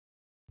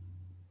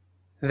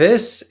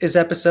This is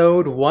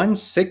episode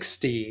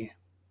 160.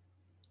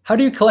 How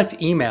do you collect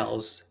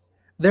emails?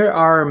 There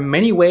are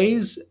many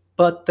ways,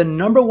 but the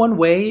number one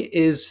way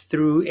is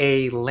through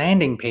a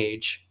landing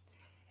page.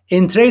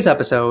 In today's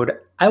episode,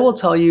 I will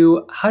tell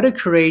you how to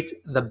create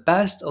the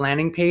best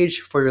landing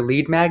page for your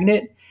lead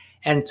magnet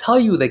and tell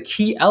you the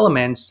key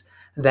elements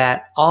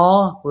that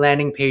all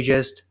landing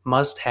pages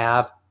must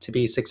have to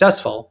be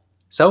successful.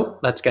 So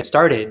let's get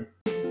started.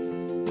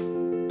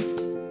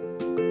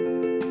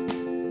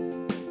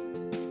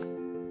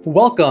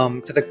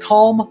 Welcome to the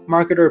Calm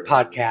Marketer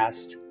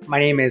Podcast. My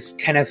name is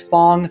Kenneth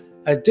Fong,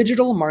 a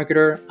digital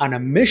marketer on a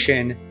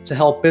mission to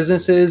help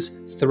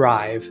businesses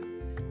thrive.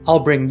 I'll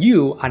bring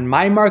you on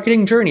my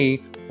marketing journey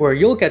where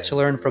you'll get to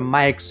learn from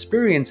my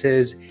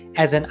experiences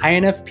as an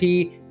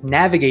INFP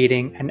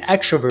navigating an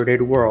extroverted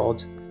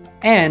world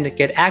and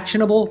get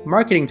actionable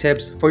marketing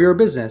tips for your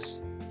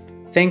business.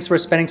 Thanks for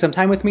spending some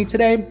time with me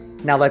today.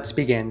 Now let's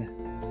begin.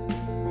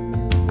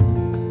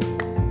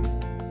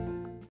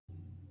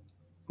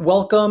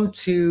 Welcome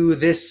to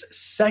this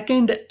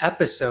second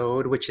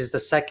episode, which is the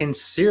second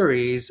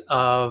series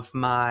of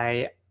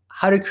my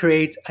How to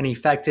Create an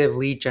Effective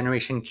Lead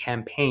Generation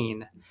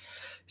Campaign.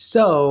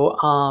 So,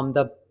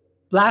 the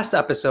last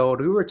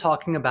episode, we were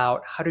talking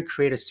about how to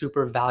create a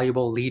super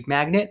valuable lead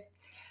magnet,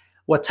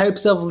 what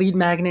types of lead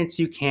magnets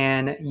you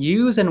can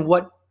use, and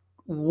what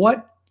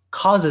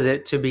causes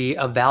it to be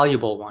a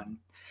valuable one.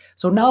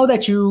 So now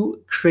that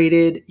you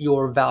created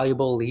your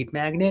valuable lead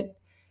magnet,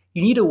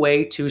 you need a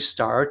way to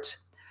start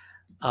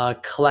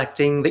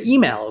collecting the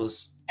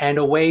emails and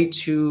a way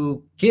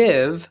to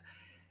give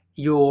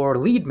your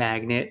lead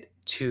magnet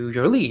to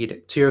your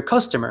lead, to your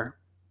customer.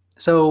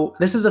 So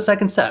this is the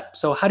second step.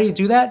 So how do you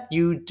do that?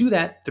 You do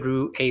that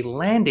through a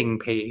landing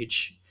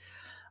page,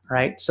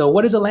 right? So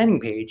what is a landing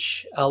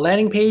page? A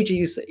landing page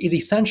is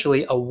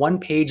essentially a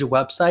one-page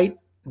website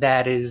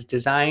that is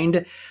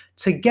designed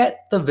to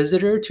get the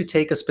visitor to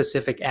take a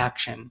specific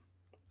action,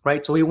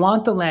 right? So we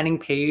want the landing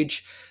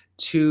page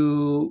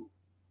to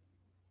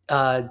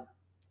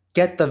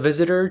get the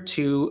visitor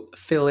to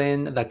fill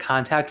in the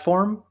contact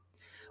form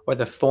or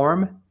the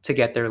form to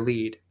get their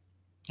lead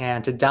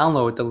and to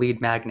download the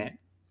lead magnet,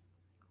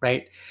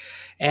 right?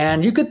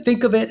 And you could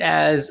think of it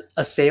as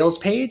a sales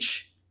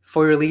page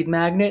for your lead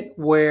magnet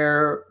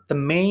where the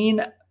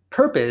main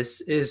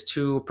purpose is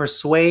to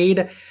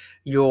persuade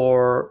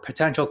your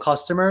potential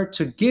customer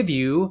to give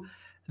you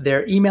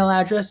their email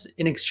address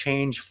in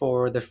exchange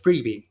for the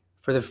freebie,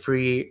 for the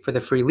free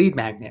lead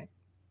magnet.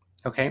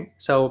 Okay,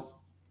 so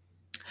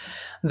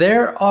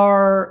there's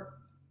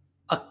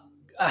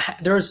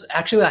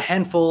actually a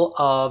handful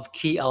of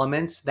key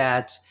elements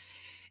that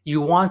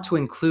you want to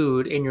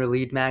include in your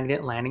lead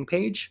magnet landing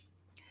page.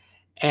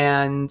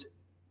 And,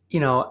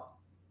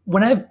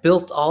 when I've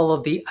built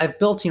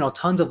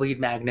tons of lead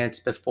magnets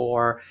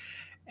before,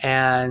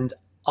 and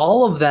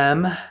all of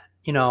them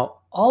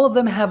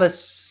have a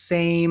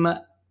same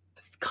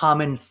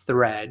common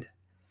thread.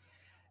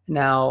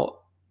 Now,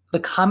 the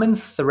common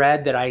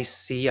thread that I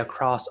see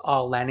across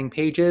all landing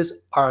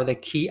pages are the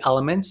key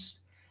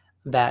elements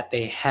that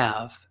they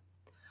have.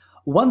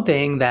 One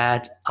thing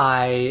that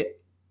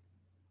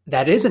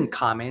isn't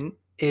common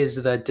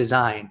is the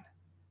design.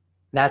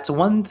 That's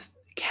one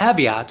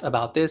caveat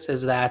about this,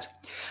 is that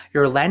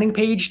your landing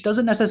page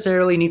doesn't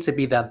necessarily need to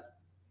be the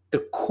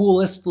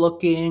coolest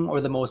looking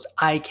or the most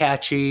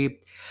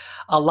eye-catchy.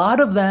 A lot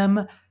of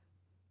them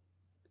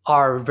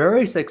are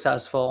very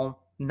successful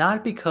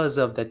not because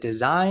of the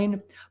design,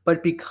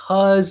 but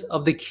because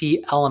of the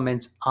key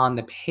elements on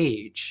the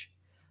page,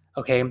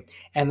 okay?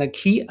 And the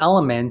key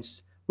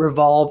elements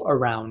revolve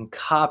around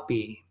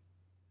copy,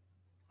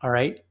 all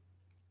right?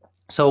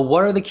 So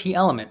what are the key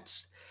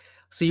elements?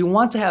 So you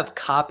want to have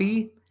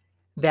copy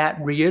that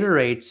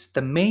reiterates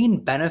the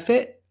main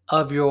benefit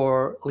of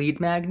your lead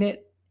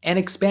magnet and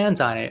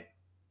expands on it,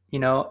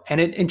 and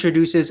it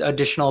introduces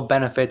additional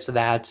benefits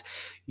that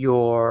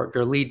your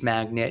lead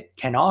magnet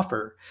can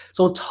offer.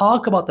 So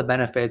talk about the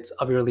benefits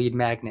of your lead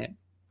magnet,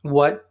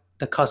 what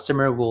the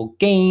customer will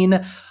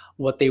gain,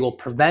 what they will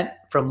prevent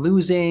from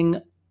losing,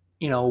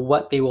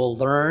 what they will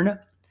learn.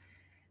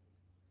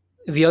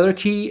 The other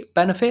key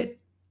benefit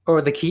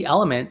or the key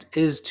element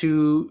is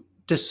to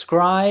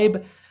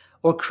describe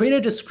or create a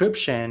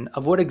description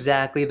of what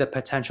exactly the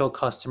potential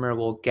customer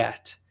will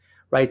get,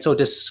 right? So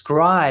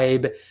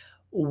describe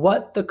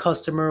what the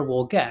customer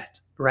will get,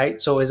 right?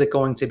 So is it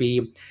going to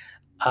be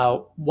a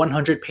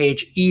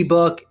 100-page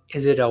ebook?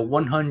 Is it a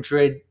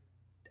 100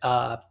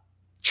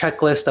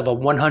 checklist of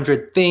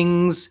 100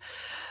 things,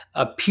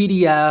 a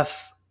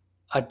PDF,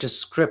 a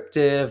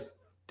descriptive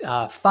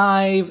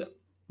 5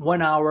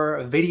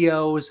 1-hour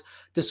videos?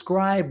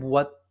 Describe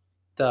what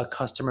the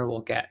customer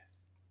will get.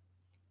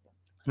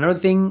 Another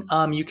thing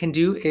you can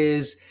do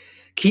is,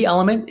 key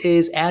element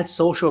is add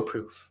social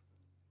proof.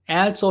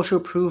 Add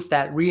social proof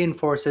that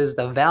reinforces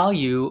the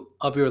value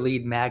of your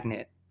lead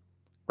magnet,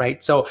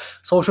 right? So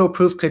social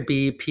proof could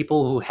be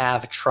people who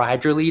have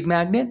tried your lead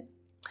magnet.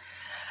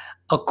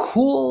 A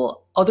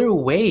cool other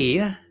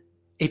way,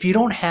 if you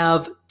don't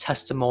have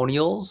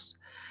testimonials,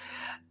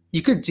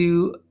 you could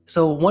do,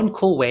 so one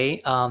cool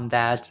way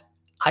that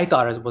I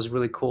thought it was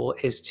really cool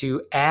is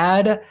to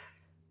add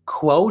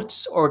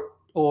quotes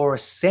or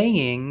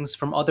sayings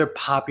from other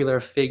popular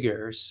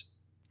figures.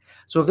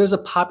 So if there's a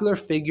popular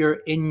figure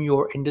in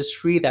your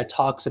industry that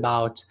talks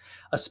about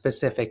a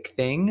specific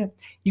thing,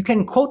 you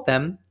can quote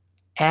them,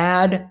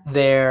 add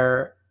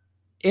their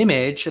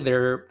image,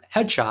 their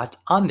headshot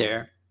on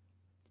there.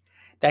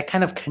 That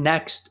kind of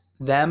connects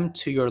them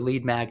to your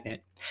lead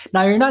magnet.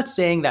 Now, you're not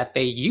saying that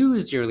they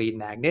used your lead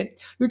magnet.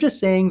 You're just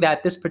saying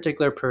that this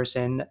particular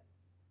person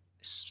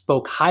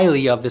spoke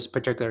highly of this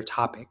particular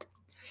topic.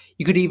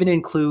 You could even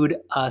include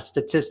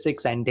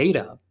statistics and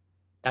data.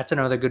 That's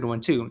another good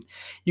one too.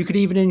 You could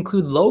even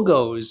include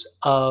logos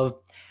of,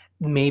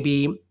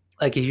 maybe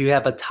like if you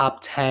have a top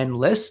 10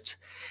 list,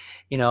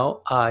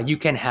 you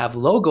can have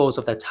logos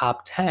of the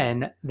top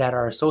 10 that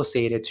are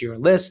associated to your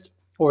list,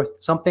 or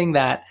something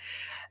that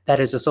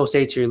is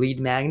associated to your lead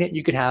magnet.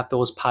 You could have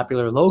those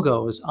popular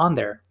logos on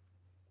there.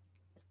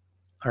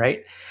 All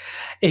right.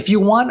 If you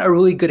want a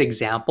really good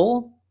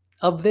example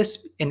of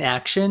this in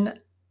action,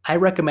 I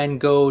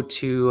recommend go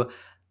to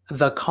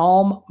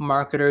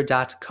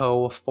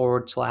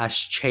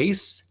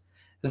thecalmmarketer.co/chase,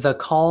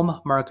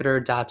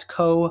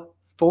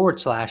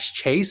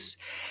 thecalmmarketer.co/chase.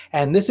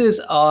 And this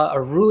is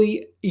a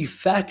really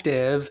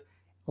effective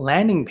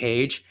landing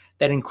page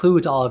that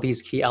includes all of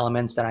these key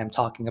elements that I'm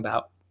talking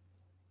about.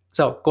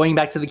 So going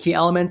back to the key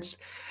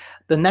elements,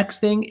 the next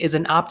thing is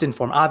an opt-in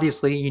form.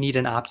 Obviously, you need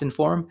an opt-in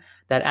form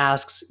that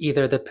asks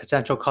either the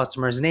potential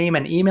customer's name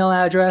and email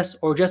address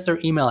or just their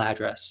email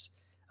address.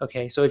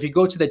 Okay, so if you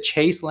go to the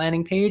Chase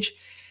landing page,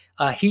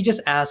 he just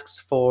asks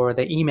for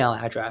the email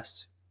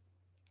address.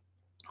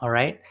 All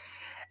right,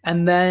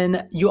 and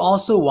then you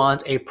also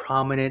want a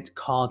prominent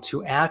call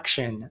to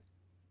action.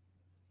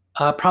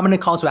 A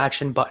prominent call to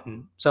action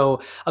button.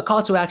 So a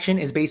call to action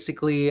is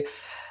basically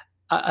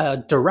a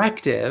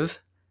directive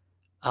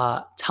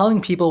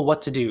telling people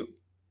what to do,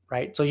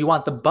 right? So you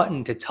want the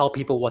button to tell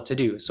people what to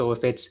do. So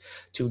if it's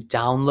to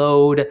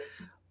download,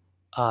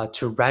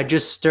 to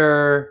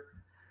register,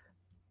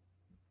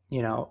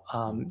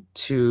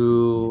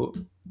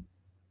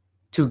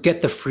 to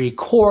get the free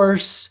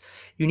course,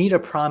 you need a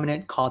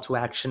prominent call to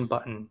action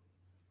button.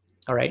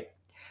 All right.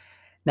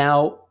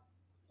 Now,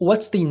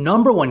 what's the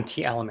number one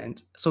key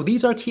element? So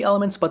these are key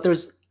elements, but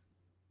there's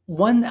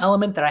one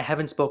element that I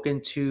haven't spoken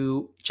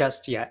to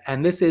just yet,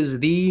 and this is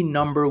the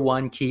number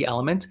one key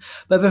element.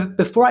 But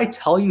before I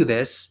tell you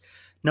this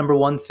number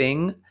one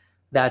thing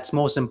that's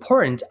most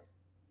important,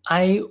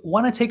 I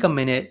want to take a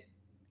minute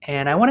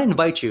and I want to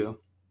invite you.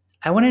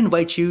 I want to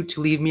invite you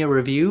to leave me a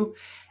review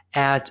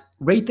at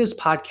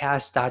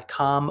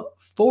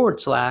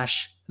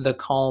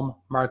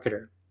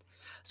ratethispodcast.com/thecalmmarketer.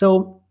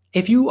 So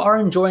if you are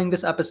enjoying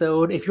this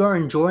episode, if you are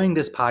enjoying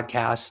this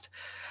podcast,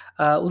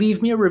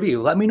 leave me a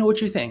review. Let me know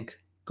what you think.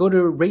 Go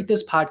to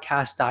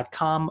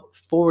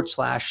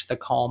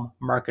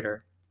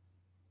ratethispodcast.com/thecalmmarketer.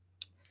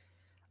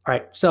 All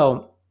right,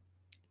 so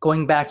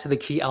going back to the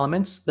key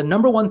elements, the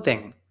number one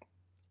thing,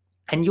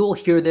 and you'll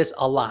hear this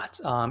a lot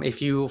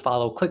if you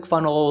follow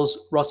ClickFunnels,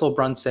 Russell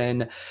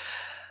Brunson,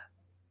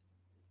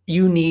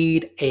 you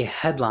need a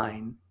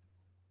headline.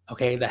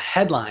 Okay, a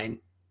headline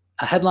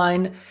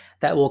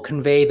that will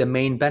convey the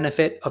main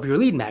benefit of your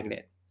lead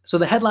magnet. So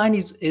the headline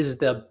is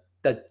the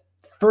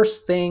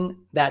first thing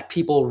that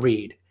people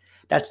read.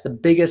 That's the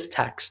biggest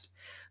text.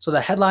 So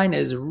the headline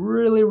is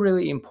really,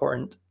 really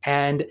important.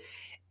 And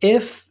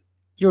if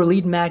your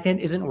lead magnet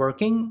isn't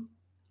working,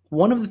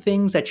 one of the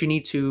things that you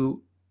need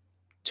to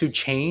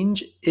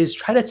change is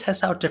try to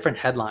test out different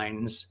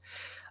headlines.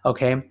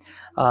 Okay,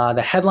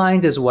 the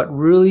headlines is what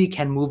really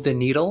can move the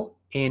needle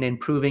in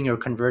improving your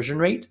conversion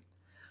rate.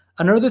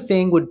 Another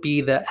thing would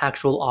be the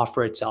actual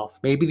offer itself.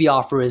 Maybe the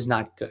offer is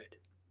not good,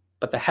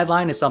 but the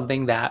headline is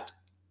something that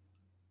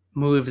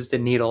moves the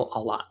needle a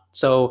lot.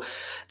 So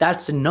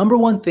that's the number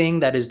one thing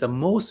that is the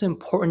most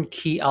important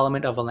key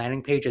element of a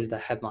landing page, is the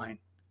headline.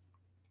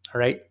 All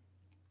right.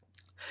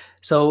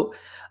 So,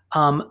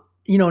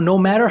 no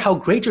matter how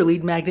great your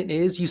lead magnet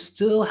is, you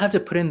still have to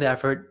put in the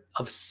effort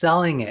of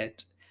selling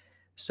it.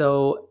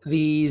 So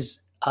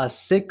these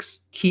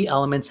 6 key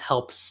elements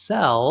help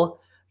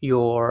sell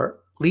your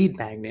lead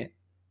magnet.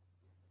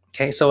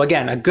 Okay, so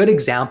again, a good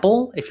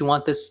example, if you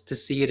want this to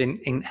see it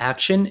in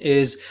action,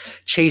 is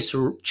Chase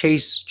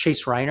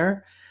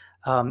Reiner.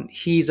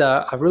 He's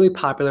a really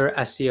popular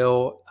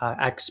SEO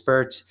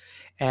expert,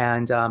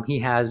 and he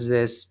has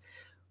this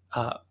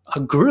a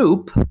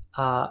group,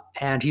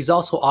 and he's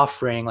also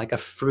offering like a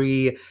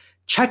free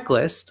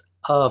checklist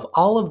of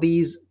all of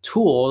these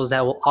tools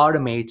that will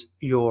automate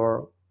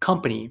your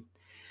company.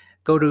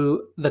 Go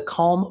to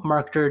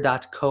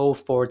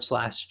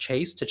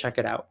thecalmmarketer.co/chase to check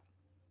it out.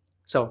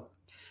 So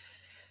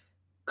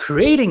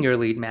creating your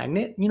lead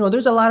magnet,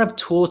 there's a lot of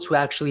tools to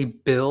actually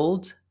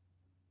build,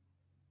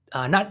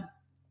 not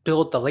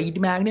build the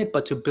lead magnet,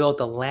 but to build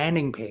the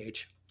landing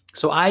page.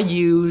 So I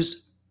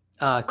use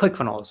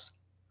ClickFunnels.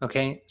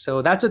 Okay,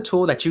 so that's a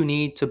tool that you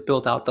need to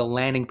build out the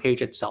landing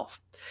page itself.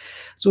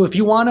 So if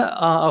you want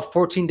a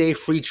 14-day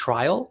free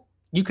trial,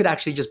 you could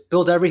actually just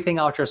build everything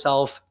out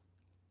yourself,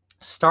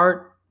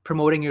 start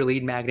promoting your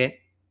lead magnet,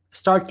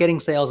 start getting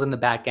sales in the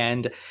back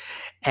end.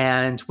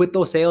 And with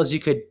those sales, you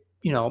could,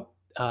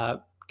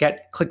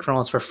 get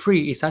ClickFunnels for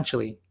free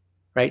essentially,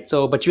 right?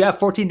 So, but you have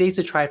 14 days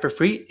to try it for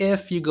free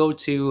if you go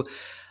to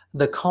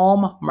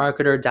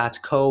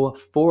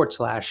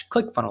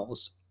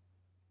thecalmmarketer.co/ClickFunnels.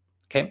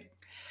 Okay.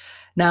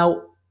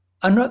 Now,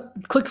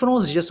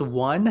 ClickFunnels is just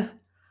one.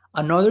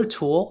 Another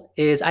tool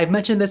is, I've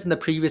mentioned this in the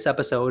previous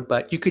episode,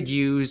 but you could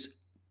use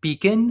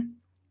Beacon.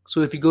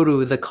 So if you go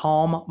to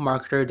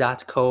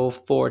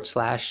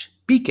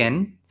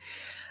thecalmmarketer.co/Beacon,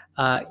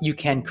 you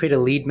can create a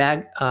lead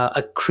magnet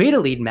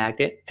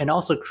and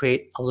also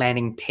create a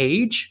landing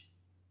page.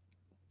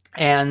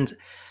 And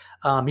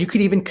you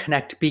could even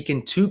connect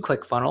Beacon to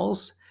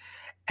ClickFunnels.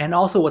 And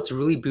also what's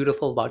really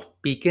beautiful about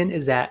Beacon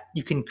is that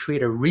you can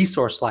create a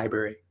resource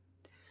library.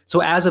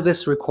 So as of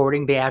this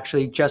recording, they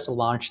actually just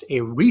launched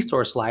a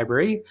resource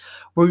library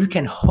where you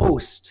can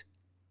host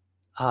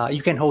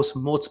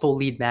multiple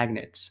lead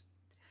magnets.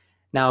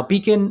 Now,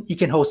 Beacon, you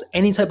can host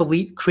any type of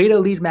lead, create a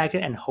lead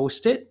magnet and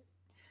host it.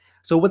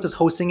 So what does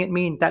hosting it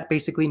mean? That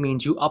basically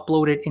means you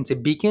upload it into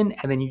Beacon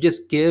and then you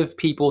just give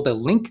people the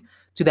link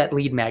to that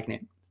lead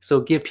magnet. So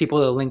give people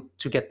the link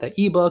to get the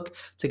ebook,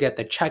 to get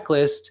the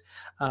checklist,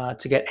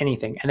 to get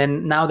anything. And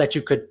then now that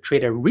you could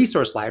create a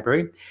resource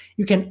library,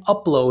 you can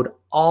upload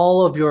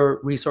all of your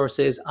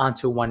resources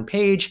onto one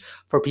page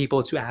for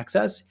people to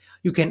access.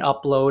 You can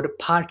upload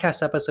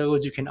podcast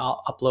episodes. You can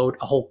upload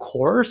a whole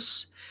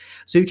course.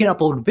 So you can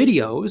upload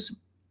videos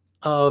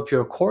of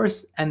your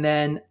course, and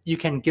then you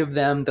can give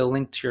them the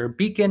link to your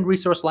Beacon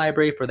resource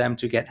library for them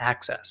to get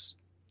access.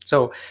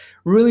 So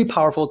really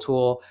powerful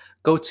tool.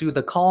 Go to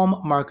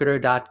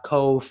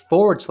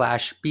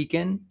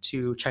thecalmmarketer.co/Beacon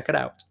to check it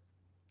out.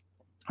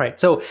 All right,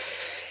 so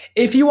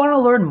if you want to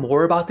learn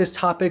more about this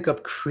topic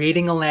of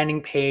creating a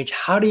landing page,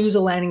 how to use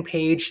a landing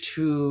page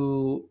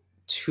to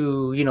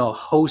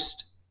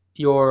host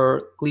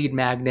your lead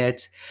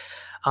magnet,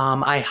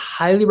 I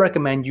highly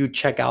recommend you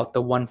check out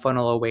the One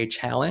Funnel Away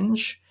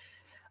challenge.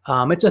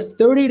 It's a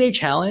 30-day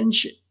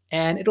challenge,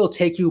 and it'll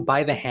take you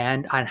by the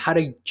hand on how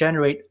to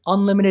generate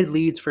unlimited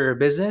leads for your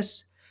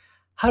business,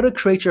 how to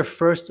create your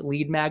first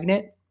lead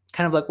magnet,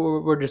 kind of like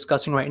what we're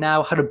discussing right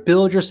now, how to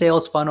build your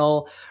sales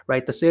funnel,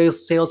 right? The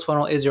sales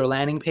funnel is your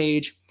landing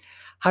page,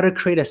 how to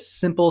create a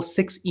simple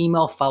 6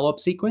 email follow-up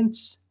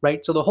sequence,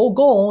 right? So the whole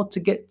goal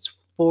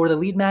for the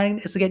lead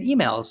magnet is to get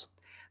emails.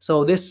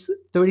 So this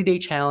 30-day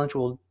challenge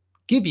will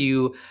give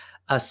you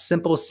a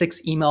simple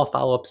 6 email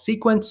follow-up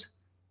sequence,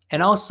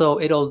 and also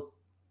it'll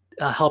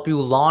help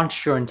you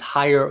launch your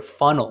entire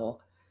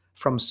funnel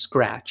from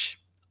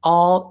scratch,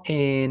 all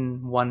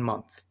in 1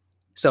 month.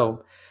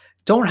 So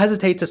don't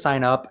hesitate to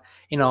sign up.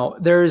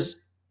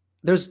 There's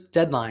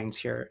deadlines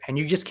here, and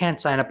you just can't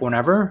sign up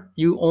whenever.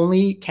 You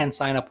only can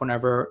sign up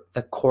whenever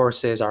the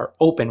courses are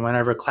open,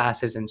 whenever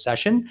class is in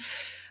session.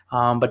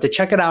 But to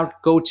check it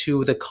out, go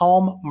to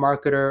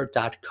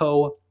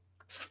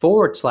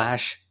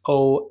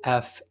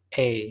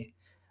thecalmmarketer.co/OFA.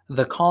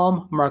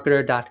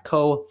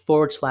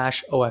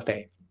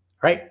 thecalmmarketer.co/OFA.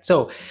 All right.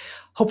 So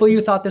hopefully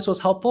you thought this was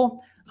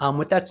helpful.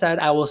 With that said,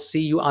 I will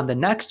see you on the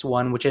next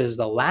one, which is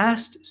the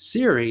last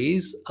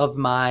series of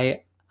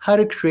my How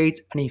to Create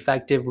an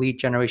Effective Lead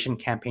Generation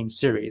Campaign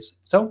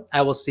series. So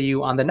I will see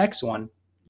you on the next one.